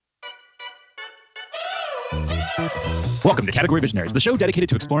Welcome to Category Visionaries, the show dedicated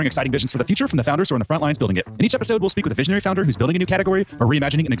to exploring exciting visions for the future from the founders who are on the front lines building it. In each episode, we'll speak with a visionary founder who's building a new category or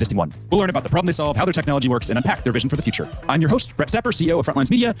reimagining an existing one. We'll learn about the problem they solve, how their technology works, and unpack their vision for the future. I'm your host, Brett Stapper, CEO of Frontlines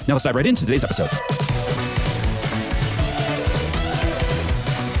Media. Now let's dive right into today's episode.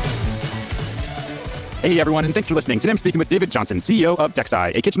 Hey everyone, and thanks for listening. Today I'm speaking with David Johnson, CEO of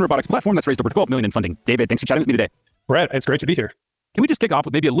Dexai, a kitchen robotics platform that's raised over $12 million in funding. David, thanks for chatting with me today. Brett, it's great to be here. Can we just kick off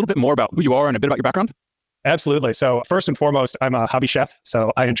with maybe a little bit more about who you are and a bit about your background? Absolutely. So first and foremost, I'm a hobby chef.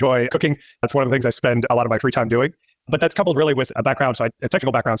 So I enjoy cooking. That's one of the things I spend a lot of my free time doing. But that's coupled really with a background, a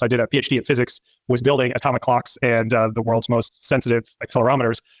technical background. So I did a PhD in physics, was building atomic clocks and the world's most sensitive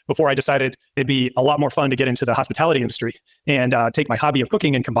accelerometers before I decided it'd be a lot more fun to get into the hospitality industry and take my hobby of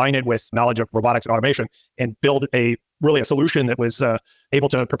cooking and combine it with knowledge of robotics and automation and build a solution that was able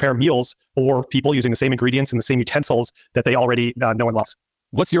to prepare meals for people using the same ingredients and the same utensils that they already know and love.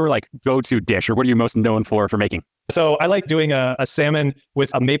 What's your go-to dish, or what are you most known for making? So I like doing a salmon with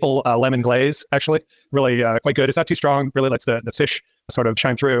a maple lemon glaze, actually. Really quite good. It's not too strong, really lets the fish sort of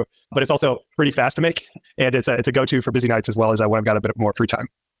shine through, but it's also pretty fast to make. And it's a go-to for busy nights as well as when I've got a bit more free time.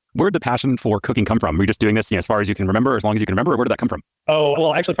 Where did the passion for cooking come from? Were you just doing this as far as you can remember, as long as you can remember, or where did that come from? Oh,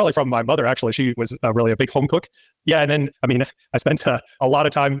 well, actually, probably from my mother, actually. She was really a big home cook. Yeah, and then, I spent a lot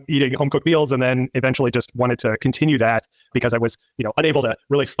of time eating home cooked meals and then eventually just wanted to continue that because I was, unable to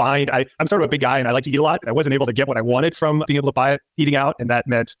really find, I'm sort of a big guy and I like to eat a lot. I wasn't able to get what I wanted from being able to buy it, eating out, and that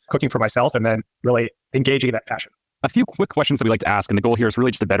meant cooking for myself and then really engaging in that passion. A few quick questions that we like to ask, and the goal here is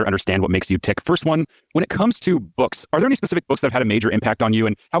really just to better understand what makes you tick. First one, when it comes to books, are there any specific books that have had a major impact on you?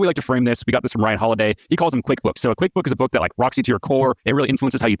 And how we like to frame this, we got this from Ryan Holiday. He calls them quick books. So a quick book is a book that rocks you to your core. It really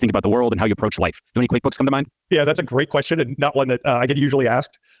influences how you think about the world and how you approach life. Do any quick books come to mind? Yeah, that's a great question and not one that I get usually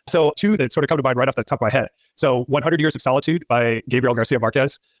asked. So two that sort of come to mind right off the top of my head. So 100 Years of Solitude by Gabriel Garcia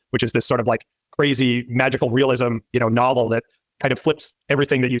Marquez, which is this sort of crazy magical realism, novel that kind of flips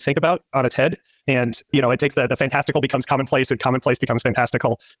everything that you think about on its head. And, it takes the fantastical becomes commonplace and commonplace becomes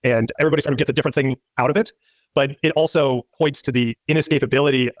fantastical. And everybody sort of gets a different thing out of it. But it also points to the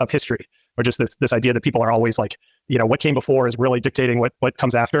inescapability of history, or just this idea that people are always what came before is really dictating what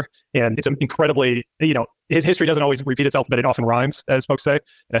comes after. And it's incredibly, his history doesn't always repeat itself, but it often rhymes, as folks say.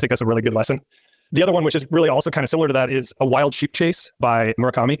 And I think that's a really good lesson. The other one, which is really also kind of similar to that, is A Wild Sheep Chase by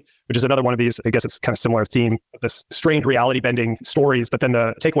Murakami, which is another one of these, I guess it's kind of similar theme of this strange reality bending stories. But then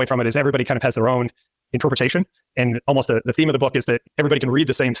the takeaway from it is everybody kind of has their own interpretation. And almost the theme of the book is that everybody can read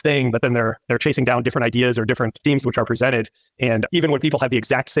the same thing, but then they're chasing down different ideas or different themes which are presented. And even when people have the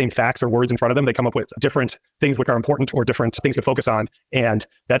exact same facts or words in front of them, they come up with different things which are important or different things to focus on. And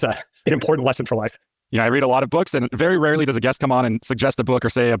that's an important lesson for life. I read a lot of books, and very rarely does a guest come on and suggest a book or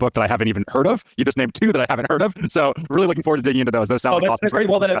say a book that I haven't even heard of. You just named two that I haven't heard of. So really looking forward to digging into those. Those sound awesome. That's great.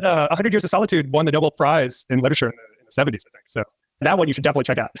 Well, 100 Years of Solitude won the Nobel Prize in Literature in the 70s, I think. So that one you should definitely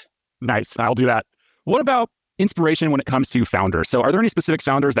check out. Nice. I'll do that. What about inspiration when it comes to founders? So are there any specific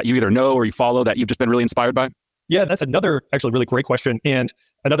founders that you either know or you follow that you've just been really inspired by? Yeah, that's another actually really great question. And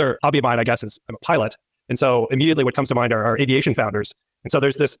another hobby of mine, I guess, is I'm a pilot. And so immediately what comes to mind are aviation founders. And so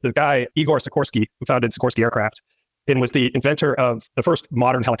there's the guy, Igor Sikorsky, who founded Sikorsky Aircraft and was the inventor of the first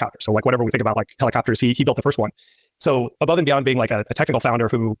modern helicopter. So whatever we think about helicopters, he built the first one. So above and beyond being a technical founder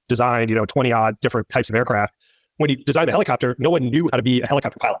who designed, 20 odd different types of aircraft, when he designed the helicopter, no one knew how to be a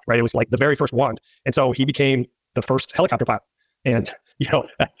helicopter pilot, right? It was the very first one. And so he became the first helicopter pilot. And,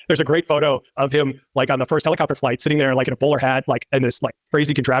 there's a great photo of him on the first helicopter flight, sitting there in a bowler hat, in this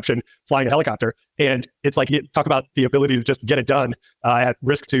crazy contraption flying a helicopter. And it's you talk about the ability to just get it done at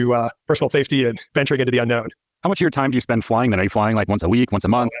risk to personal safety and venturing into the unknown. How much of your time do you spend flying then? Are you flying once a week, once a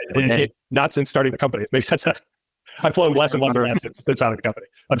month? Not since starting the company. Maybe I've flown less and less since founding the company,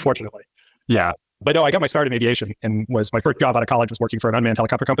 unfortunately. Yeah. But no, I got my start in aviation and my first job out of college was working for an unmanned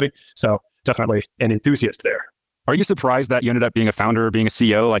helicopter company. So definitely an enthusiast there. Are you surprised that you ended up being a founder, being a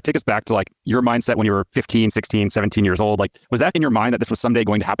CEO? Take us back to your mindset when you were 15, 16, 17 years old. Was that in your mind that this was someday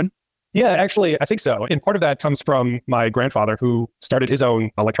going to happen? Yeah, actually, I think so. And part of that comes from my grandfather who started his own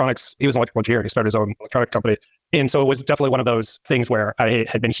electronics. He was an electrical engineer. He started his own electronic company. And so it was definitely one of those things where I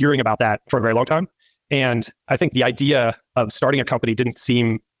had been hearing about that for a very long time. And I think the idea of starting a company didn't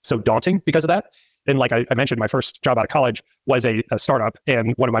seem so daunting because of that. And like I mentioned, my first job out of college was a startup.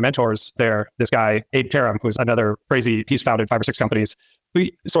 And one of my mentors there, this guy, Abe Karam, who's another crazy, he's founded 5 or 6 companies.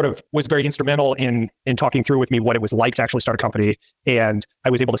 He sort of was very instrumental in talking through with me what it was like to actually start a company. And I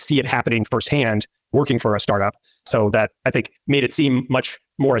was able to see it happening firsthand working for a startup. So that I think made it seem much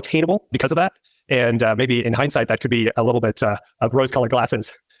more attainable because of that. And maybe in hindsight, that could be a little bit of rose-colored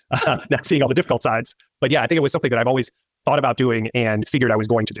glasses, not seeing all the difficult sides. But yeah, I think it was something that I've always thought about doing and figured I was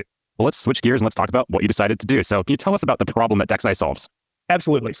going to do. Well, let's switch gears and let's talk about what you decided to do. So can you tell us about the problem that Dexai solves?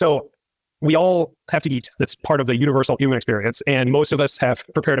 Absolutely. So we all have to eat. That's part of the universal human experience. And most of us have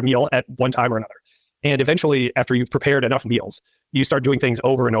prepared a meal at one time or another. And eventually, after you've prepared enough meals, you start doing things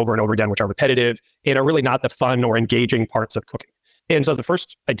over and over and over again, which are repetitive and are really not the fun or engaging parts of cooking. And so the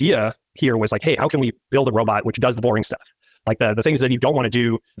first idea here was like, hey, how can we build a robot which does the boring stuff? Like the things that you don't want to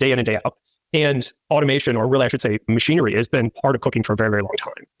do day in and day out. And automation, or really I should say machinery, has been part of cooking for a very, very long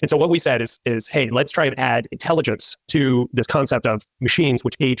time. And so what we said is, hey, let's try and add intelligence to this concept of machines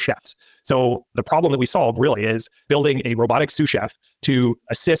which aid chefs. So the problem that we solved really is building a robotic sous chef to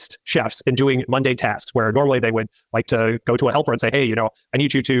assist chefs in doing mundane tasks where normally they would like to go to a helper and say, hey, I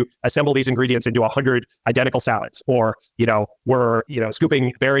need you to assemble these ingredients into 100 identical salads, or, we're,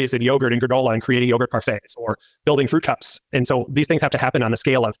 scooping berries and yogurt and granola and creating yogurt parfaits, or building fruit cups. And so these things have to happen on the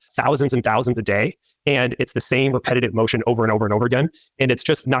scale of thousands and thousands a day. And it's the same repetitive motion over and over and over again. And it's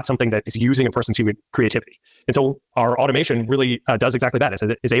just not something that is using a person's human creativity. And so our automation really does exactly that.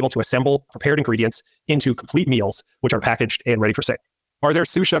 It is able to assemble prepared ingredients into complete meals, which are packaged and ready for sale. Are there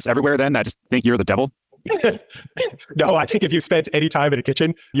sous chefs everywhere then that just think you're the devil? No, I think if you spent any time in a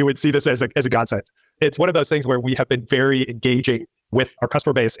kitchen, you would see this as a godsend. It's one of those things where we have been very engaging with our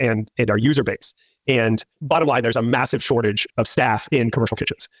customer base and our user base. And bottom line, there's a massive shortage of staff in commercial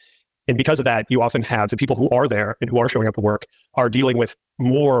kitchens. And because of that, you often have the people who are there and who are showing up to work are dealing with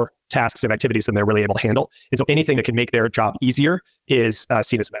more tasks and activities than they're really able to handle. And so anything that can make their job easier is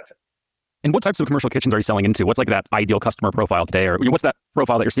seen as a benefit. And what types of commercial kitchens are you selling into? What's like that ideal customer profile today? Or what's that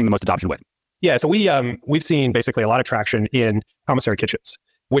profile that you're seeing the most adoption with? Yeah, so we've seen basically a lot of traction in commissary kitchens,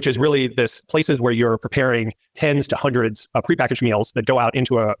 which is really this places where you're preparing tens to hundreds of prepackaged meals that go out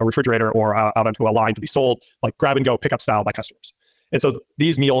into a refrigerator or out onto a line to be sold, like grab and go pickup style by customers. And so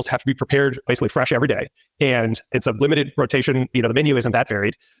these meals have to be prepared basically fresh every day. And it's a limited rotation. The menu isn't that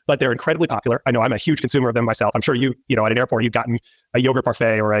varied, but they're incredibly popular. I know I'm a huge consumer of them myself. I'm sure at an airport, you've gotten a yogurt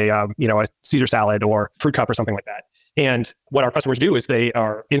parfait or a Caesar salad or fruit cup or something like that. And what our customers do is they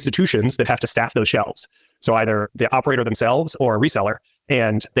are institutions that have to staff those shelves. So either the operator themselves or a reseller,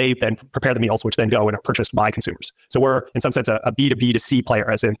 and they then prepare the meals, which then go and are purchased by consumers. So we're in some sense a B2B to C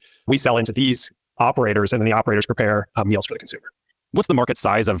player, as in we sell into these operators and then the operators prepare meals for the consumer. What's the market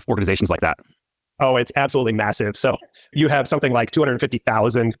size of organizations like that? Oh, it's absolutely massive. So you have something like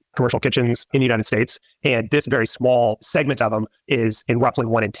 250,000 commercial kitchens in the United States, and this very small segment of them is in roughly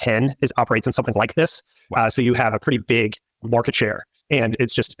 1 in 10 operates in something like this. So you have a pretty big market share, and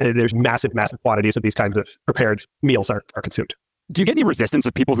it's just there's massive quantities of these kinds of prepared meals are consumed. Do you get any resistance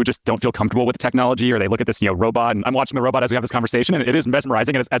of people who just don't feel comfortable with technology, or they look at this robot, and I'm watching the robot as we have this conversation, and it is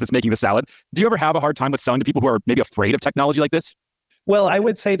mesmerizing as it's making the salad. Do you ever have a hard time with selling to people who are maybe afraid of technology like this? Well, I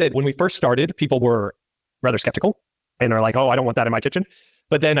would say that when we first started, people were rather skeptical and are like, oh, I don't want that in my kitchen.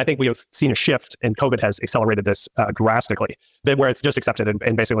 But then I think we have seen a shift, and COVID has accelerated this drastically, where it's just accepted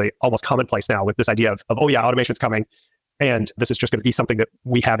and basically almost commonplace now with this idea of, oh yeah, automation's coming, and this is just going to be something that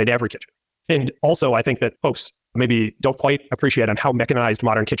we have in every kitchen. And also, I think that folks maybe don't quite appreciate on how mechanized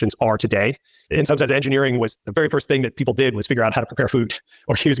modern kitchens are today. In some sense, engineering was the very first thing that people did was figure out how to prepare food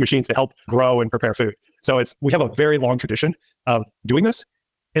or use machines to help grow and prepare food. So we have a very long tradition of doing this.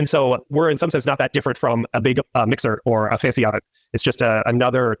 And so we're in some sense not that different from a big mixer or a fancy oven. It's just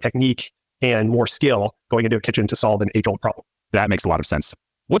another technique and more skill going into a kitchen to solve an age-old problem. That makes a lot of sense.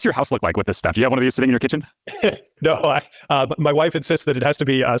 What's your house look like with this stuff? Do you have one of these sitting in your kitchen? No, my wife insists that it has to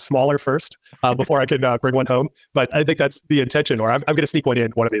be smaller first before I can bring one home. But I think that's the intention, or I'm going to sneak one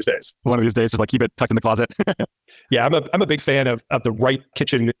in one of these days. One of these days, just like keep it tucked in the closet. Yeah, I'm a big fan of the right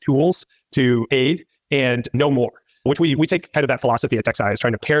kitchen tools to aid and no more, which we take kind of that philosophy at Dexai, is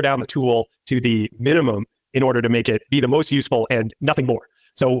trying to pare down the tool to the minimum in order to make it be the most useful and nothing more.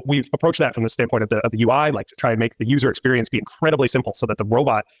 So we've approached that from the standpoint of the UI, like to try and make the user experience be incredibly simple so that the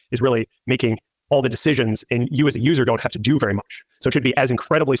robot is really making all the decisions and you as a user don't have to do very much. So it should be as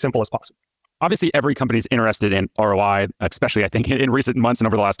incredibly simple as possible. Obviously, every company is interested in ROI, especially I think in recent months and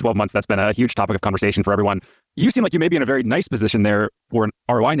over the last 12 months, that's been a huge topic of conversation for everyone. You seem like you may be in a very nice position there for an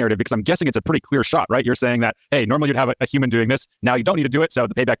ROI narrative, because I'm guessing it's a pretty clear shot, right? You're saying that, hey, normally you'd have a human doing this. Now you don't need to do it. So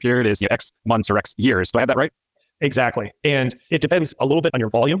the payback period is X months or X years. Do I have that right? Exactly. And it depends a little bit on your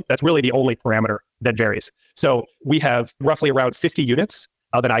volume. That's really the only parameter that varies. So we have roughly around 50 units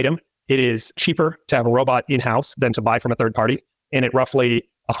of an item. It is cheaper to have a robot in-house than to buy from a third party. And at roughly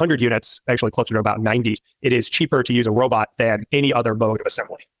 100 units, actually closer to about 90, it is cheaper to use a robot than any other mode of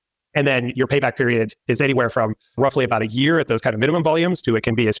assembly. And then your payback period is anywhere from roughly about a year at those kind of minimum volumes to it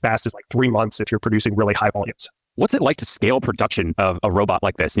can be as fast as like 3 months if you're producing really high volumes. What's it like to scale production of a robot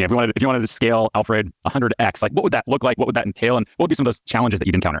like this? If you wanted to scale Alfred 100x, like what would that look like? What would that entail? And what would be some of those challenges that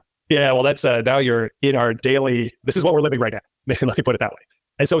you'd encounter? Yeah, well, that's now you're in our daily, this is what we're living right now. Maybe let me put it that way.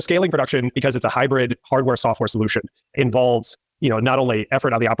 And so scaling production, because it's a hybrid hardware software solution, involves, not only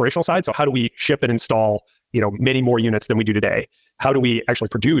effort on the operational side. So how do we ship and install, many more units than we do today? How do we actually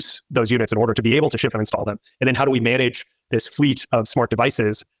produce those units in order to be able to ship and install them? And then how do we manage this fleet of smart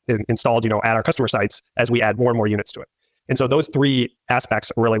devices installed, at our customer sites as we add more and more units to it? And so those three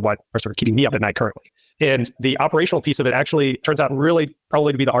aspects are really what are sort of keeping me up at night currently. And the operational piece of it actually turns out really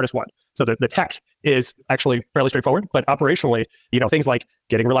probably to be the hardest one. So the tech is actually fairly straightforward, but operationally, things like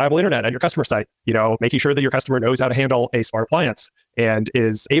getting reliable internet at your customer site, making sure that your customer knows how to handle a smart appliance and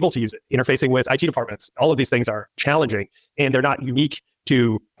is able to use it, interfacing with IT departments. All of these things are challenging, and they're not unique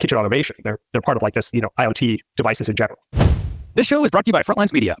to kitchen automation. They're part of like this, IoT devices in general. This show is brought to you by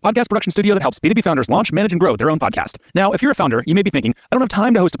Frontlines Media, a podcast production studio that helps B2B founders launch, manage, and grow their own podcast. Now, if you're a founder, you may be thinking, I don't have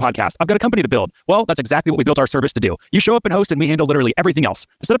time to host a podcast. I've got a company to build. Well, that's exactly what we built our service to do. You show up and host, and we handle literally everything else.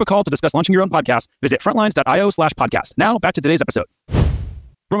 To set up a call to discuss launching your own podcast, visit frontlines.io/podcast. Now, back to today's episode.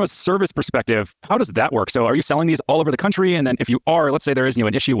 From a service perspective, how does that work? So are you selling these all over the country? And then if you are, let's say there is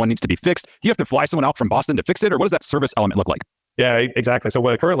an issue, one needs to be fixed. Do you have to fly someone out from Boston to fix it? Or what does that service element look like? Yeah, exactly. So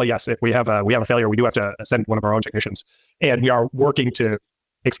currently, yes, if we have a failure, we do have to send one of our own technicians, and we are working to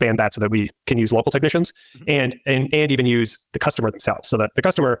expand that so that we can use local technicians and even use the customer themselves, so that the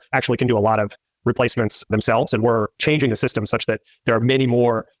customer actually can do a lot of replacements themselves. And we're changing the system such that there are many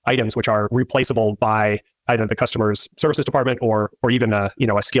more items which are replaceable by either the customer's services department or even a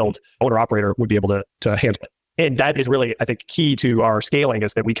skilled owner operator would be able to handle it. And that is really, I think, key to our scaling,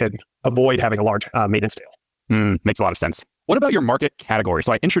 is that we can avoid having a large maintenance tail. Makes a lot of sense. What about your market category?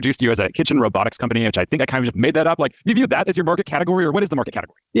 So I introduced you as a kitchen robotics company, which I think I kind of just made that up. Like, you view that as your market category, or what is the market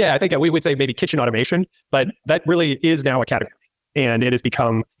category? Yeah, I think we would say maybe kitchen automation, but that really is now a category. And it has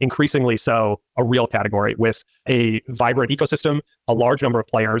become increasingly so a real category with a vibrant ecosystem, a large number of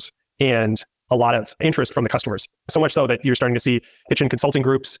players, and a lot of interest from the customers. So much so that you're starting to see kitchen consulting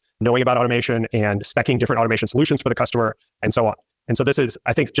groups knowing about automation and speccing different automation solutions for the customer, and so on. And so this is,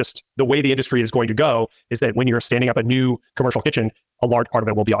 I think, just the way the industry is going to go, is that when you're standing up a new commercial kitchen, a large part of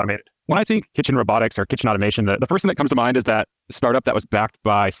it will be automated. When I think kitchen robotics or kitchen automation, the first thing that comes to mind is that startup that was backed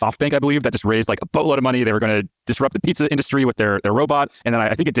by SoftBank, I believe, that just raised like a boatload of money. They were going to disrupt the pizza industry with their robot. And then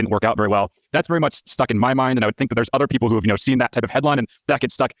I think it didn't work out very well. That's very much stuck in my mind. And I would think that there's other people who have, seen that type of headline and that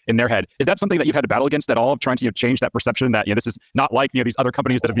gets stuck in their head. Is that something that you've had to battle against at all, of trying to change that perception that, this is not like, these other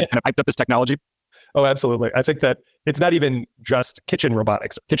companies that have kind of hyped up this technology? Oh, absolutely. I think that it's not even just kitchen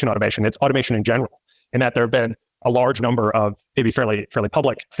robotics, kitchen automation, it's automation in general. And that there have been a large number of maybe fairly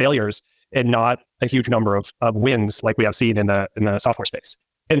public failures and not a huge number of wins like we have seen in the software space.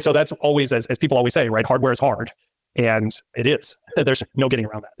 And so that's always, as people always say, right? Hardware is hard. And it is. There's no getting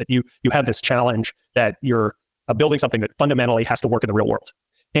around that you have this challenge that you're building something that fundamentally has to work in the real world.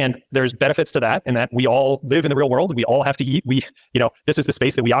 And there's benefits to that, in that we all live in the real world. We all have to eat. This is the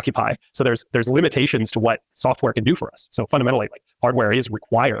space that we occupy. So there's limitations to what software can do for us. So fundamentally, like, hardware is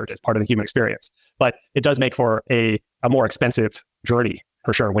required as part of the human experience, but it does make for a more expensive journey,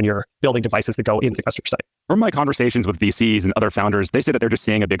 for sure, when you're building devices that go into the customer site. From my conversations with VCs and other founders, they say that they're just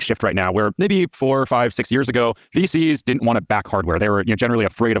seeing a big shift right now, where maybe 4, 5, 6 years ago, VCs didn't want to back hardware. They were generally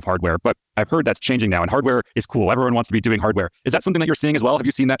afraid of hardware, but I've heard that's changing now, and hardware is cool. Everyone wants to be doing hardware. Is that something that you're seeing as well? Have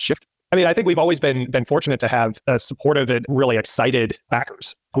you seen that shift? I mean, I think we've always been fortunate to have supportive and really excited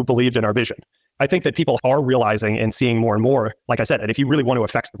backers who believed in our vision. I think that people are realizing and seeing more and more, like I said, that if you really want to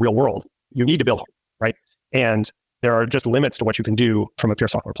affect the real world, you need to build hardware, right? And there are just limits to what you can do from a pure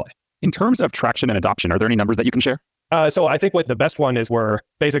software play. In terms of traction and adoption, are there any numbers that you can share? So I think what the best one is, we're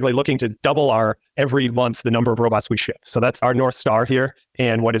basically looking to double every month the number of robots we ship. So that's our North Star here.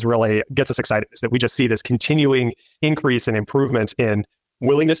 And what is really gets us excited is that we just see this continuing increase and improvement in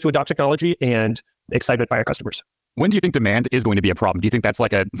willingness to adopt technology and excitement by our customers. When do you think demand is going to be a problem? Do you think that's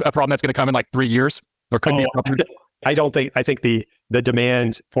like a problem that's going to come in like 3 years? Or could be? I think the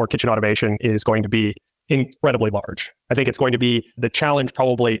demand for kitchen automation is going to be incredibly large. I think it's going to be, the challenge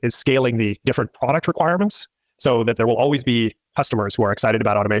probably is scaling the different product requirements, so that there will always be customers who are excited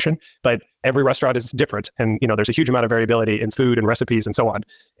about automation, but every restaurant is different. And, there's a huge amount of variability in food and recipes and so on.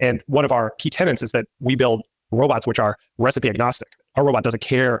 And one of our key tenets is that we build robots which are recipe agnostic. Our robot doesn't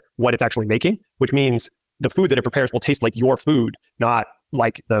care what it's actually making, which means the food that it prepares will taste like your food, not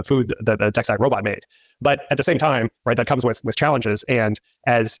like the food that the Dexai robot made. But at the same time, right, that comes with challenges. And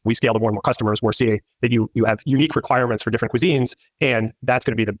as we scale to more and more customers, we're seeing that you have unique requirements for different cuisines. And that's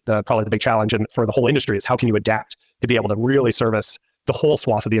going to be probably the big challenge. And for the whole industry, is how can you adapt to be able to really service the whole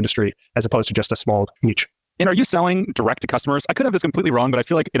swath of the industry, as opposed to just a small niche. And are you selling direct to customers? I could have this completely wrong, but I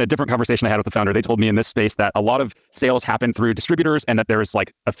feel like in a different conversation I had with the founder, they told me in this space that a lot of sales happen through distributors and that there's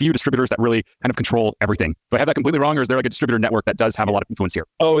like a few distributors that really kind of control everything. Do I have that completely wrong, or is there like a distributor network that does have a lot of influence here?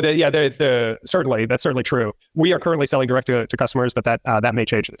 Oh, certainly. That's certainly true. We are currently selling direct to customers, but that may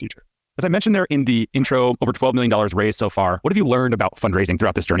change in the future. As I mentioned there in the intro, over $12 million raised so far. What have you learned about fundraising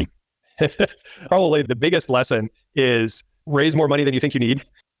throughout this journey? Probably the biggest lesson is raise more money than you think you need,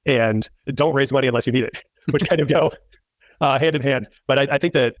 and don't raise money unless you need it, which kind of go hand in hand. But I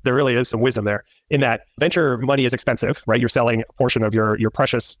think that there really is some wisdom there in that venture money is expensive, right? You're selling a portion of your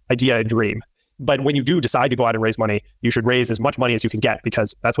precious idea and dream. But when you do decide to go out and raise money, you should raise as much money as you can get,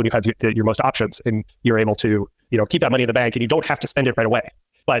 because that's when you have your most options and you're able to, keep that money in the bank and you don't have to spend it right away.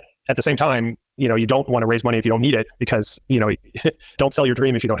 But at the same time, you don't want to raise money if you don't need it, because, don't sell your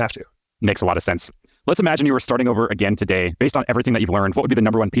dream if you don't have to. Makes a lot of sense. Let's imagine you were starting over again today. Based on everything that you've learned, what would be the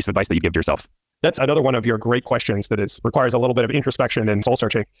number one piece of advice that you give to yourself? That's another one of your great questions that requires a little bit of introspection and soul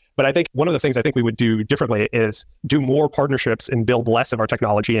searching. But I think one of the things I think we would do differently is do more partnerships and build less of our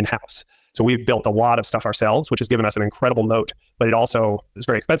technology in-house. So we've built a lot of stuff ourselves, which has given us an incredible moat, but it also is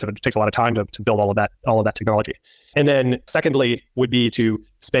very expensive. It takes a lot of time to build all of that technology. And then secondly would be to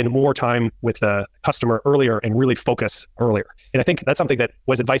spend more time with the customer earlier and really focus earlier. And I think that's something that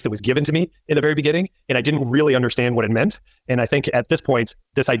was advice that was given to me in the very beginning, and I didn't really understand what it meant. And I think at this point,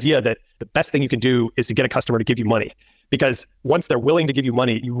 this idea that the best thing you can do is to get a customer to give you money, because once they're willing to give you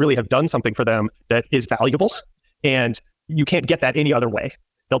money, you really have done something for them that is valuable, and you can't get that any other way.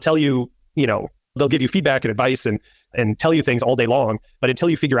 They'll tell you, they'll give you feedback and advice and tell you things all day long, but until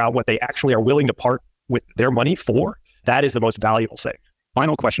you figure out what they actually are willing to part with their money for, that is the most valuable thing.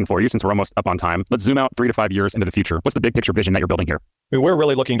 Final question for you, since we're almost up on time. Let's zoom out 3 to 5 years into the future. What's the big picture vision that you're building here? I mean, we're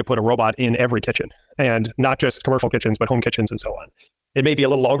really looking to put a robot in every kitchen, and not just commercial kitchens, but home kitchens and so on. It may be a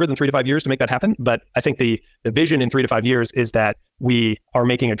little longer than 3 to 5 years to make that happen, but I think the vision in 3 to 5 years is that we are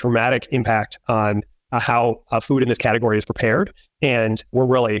making a dramatic impact on how food in this category is prepared, and we're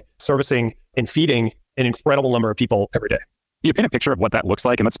really servicing and feeding an incredible number of people every day. You paint a picture of what that looks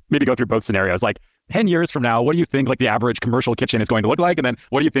like, and let's maybe go through both scenarios. Like 10 years from now, what do you think like the average commercial kitchen is going to look like? And then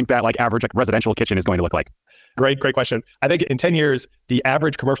what do you think that like average like residential kitchen is going to look like? Great question. I think in 10 years, the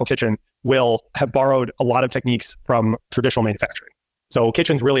average commercial kitchen will have borrowed a lot of techniques from traditional manufacturing. So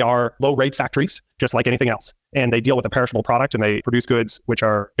kitchens really are low rate factories, just like anything else. And they deal with a perishable product, and they produce goods which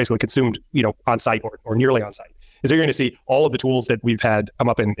are basically consumed, on site or nearly on site. And so you're going to see all of the tools that we've had come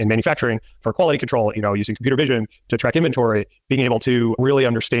up in manufacturing for quality control, using computer vision to track inventory, being able to really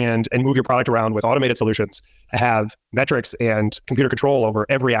understand and move your product around with automated solutions, have metrics and computer control over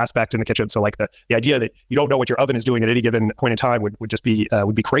every aspect in the kitchen. So like the idea that you don't know what your oven is doing at any given point in time would just be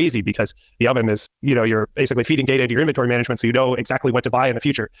crazy, because the oven is, you're basically feeding data into your inventory management, so you know exactly what to buy in the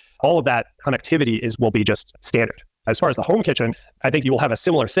future. All of that connectivity will be just standard. As far as the home kitchen, I think you will have a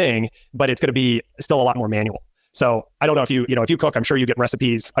similar thing, but it's going to be still a lot more manual. So I don't know if you cook, I'm sure you get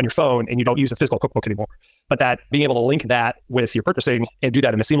recipes on your phone and you don't use a physical cookbook anymore. But that being able to link that with your purchasing and do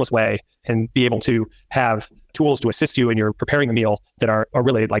that in a seamless way, and be able to have tools to assist you in your preparing the meal that are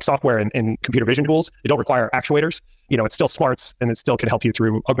really like software and computer vision tools. They don't require actuators. It's still smarts, and it still can help you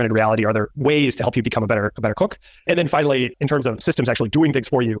through augmented reality. Are there ways to help you become a better cook? And then finally, in terms of systems actually doing things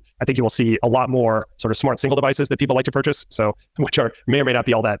for you, I think you will see a lot more sort of smart single devices that people like to purchase. So which may or may not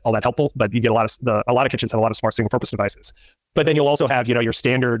be all that helpful, but you get a lot of kitchens have a lot of smart single purpose devices. But then you'll also have, your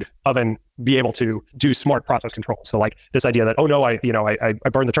standard oven be able to do smart process control. So like this idea that, oh no, I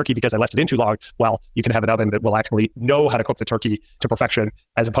burned the turkey because I left it in too long. Well, you can have an oven that will actually know how to cook the turkey to perfection,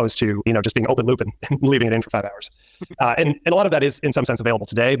 as opposed to, just being open loop and leaving it in for 5 hours. And a lot of that is in some sense available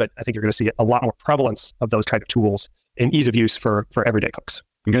today, but I think you're going to see a lot more prevalence of those kind of tools and ease of use for everyday cooks.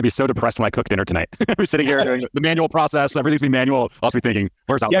 I'm going to be so depressed when I cook dinner tonight. I'm sitting here doing the manual process. Everything's being manual. I'll also be thinking,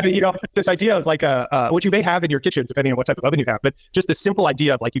 where's out? Yeah, but this idea of like what you may have in your kitchen, depending on what type of oven you have, but just the simple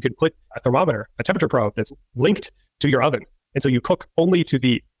idea of like you could put a thermometer, a temperature probe that's linked to your oven. And so you cook only to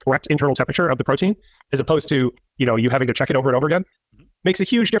the correct internal temperature of the protein, as opposed to, you having to check it over and over again, makes a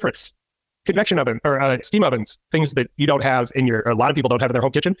huge difference. Convection oven or steam ovens, things that you don't have a lot of people don't have in their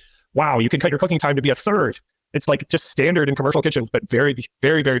home kitchen. Wow, you can cut your cooking time to be a third. It's like just standard in commercial kitchens, but very,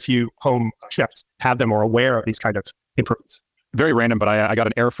 very, very few home chefs have them or are aware of these kind of improvements. Very random, but I got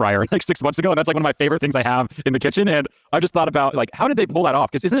an air fryer like 6 months ago, and that's like one of my favorite things I have in the kitchen. And I just thought about like, how did they pull that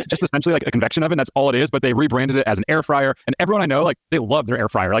off? Because isn't it just essentially like a convection oven? That's all it is, but they rebranded it as an air fryer. And everyone I know, like they love their air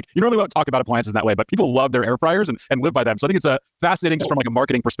fryer. Like you normally won't talk about appliances in that way, but people love their air fryers and live by them. So I think it's a fascinating, just from like a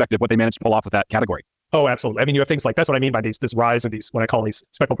marketing perspective, what they managed to pull off with that category. Oh, absolutely. I mean, you have things like, that's what I mean by this rise of these, what I call these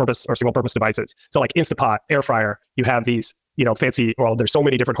special purpose or single purpose devices. So like Instapot, air fryer, you have these fancy, well, there's so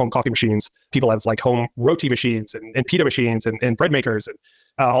many different home coffee machines. People have like home roti machines and pita machines and bread makers and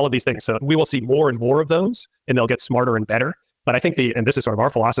all of these things. So we will see more and more of those, and they'll get smarter and better. But I think and this is sort of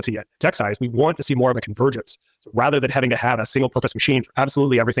our philosophy at Dexai, is we want to see more of a convergence. So rather than having to have a single purpose machine for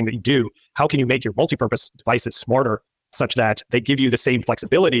absolutely everything that you do, how can you make your multi-purpose devices smarter such that they give you the same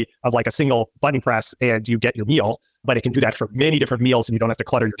flexibility of like a single button press and you get your meal, but it can do that for many different meals and you don't have to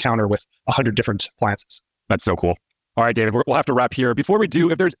clutter your counter with 100 different appliances. That's so cool. All right, David, we'll have to wrap here. Before we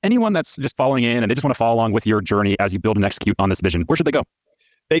do, if there's anyone that's just following in and they just want to follow along with your journey as you build and execute on this vision, where should they go?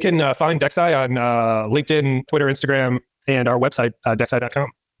 They can find Dexai on LinkedIn, Twitter, Instagram, and our website, dexai.com.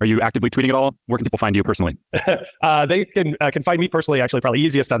 Are you actively tweeting at all? Where can people find you personally? They can find me personally, actually, probably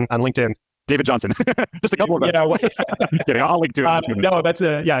easiest on LinkedIn. David Johnson. Just a couple of them. Kidding, I'll link to it. No, that's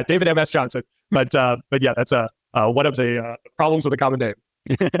David M.S. Johnson. But yeah, that's one of the problems with a common name.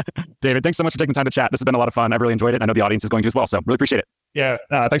 David, thanks so much for taking the time to chat. This has been a lot of fun. I've really enjoyed it. I know the audience is going to as well. So really appreciate it. Yeah.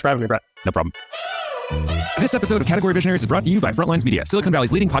 Thanks for having me, Brett. No problem. This episode of Category Visionaries is brought to you by Frontlines Media, Silicon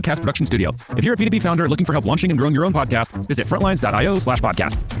Valley's leading podcast production studio. If you're a B2B founder looking for help launching and growing your own podcast, visit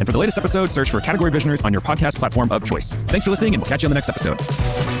frontlines.io/podcast. And for the latest episode, search for Category Visionaries on your podcast platform of choice. Thanks for listening, and we'll catch you on the next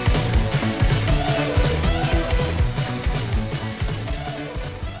episode.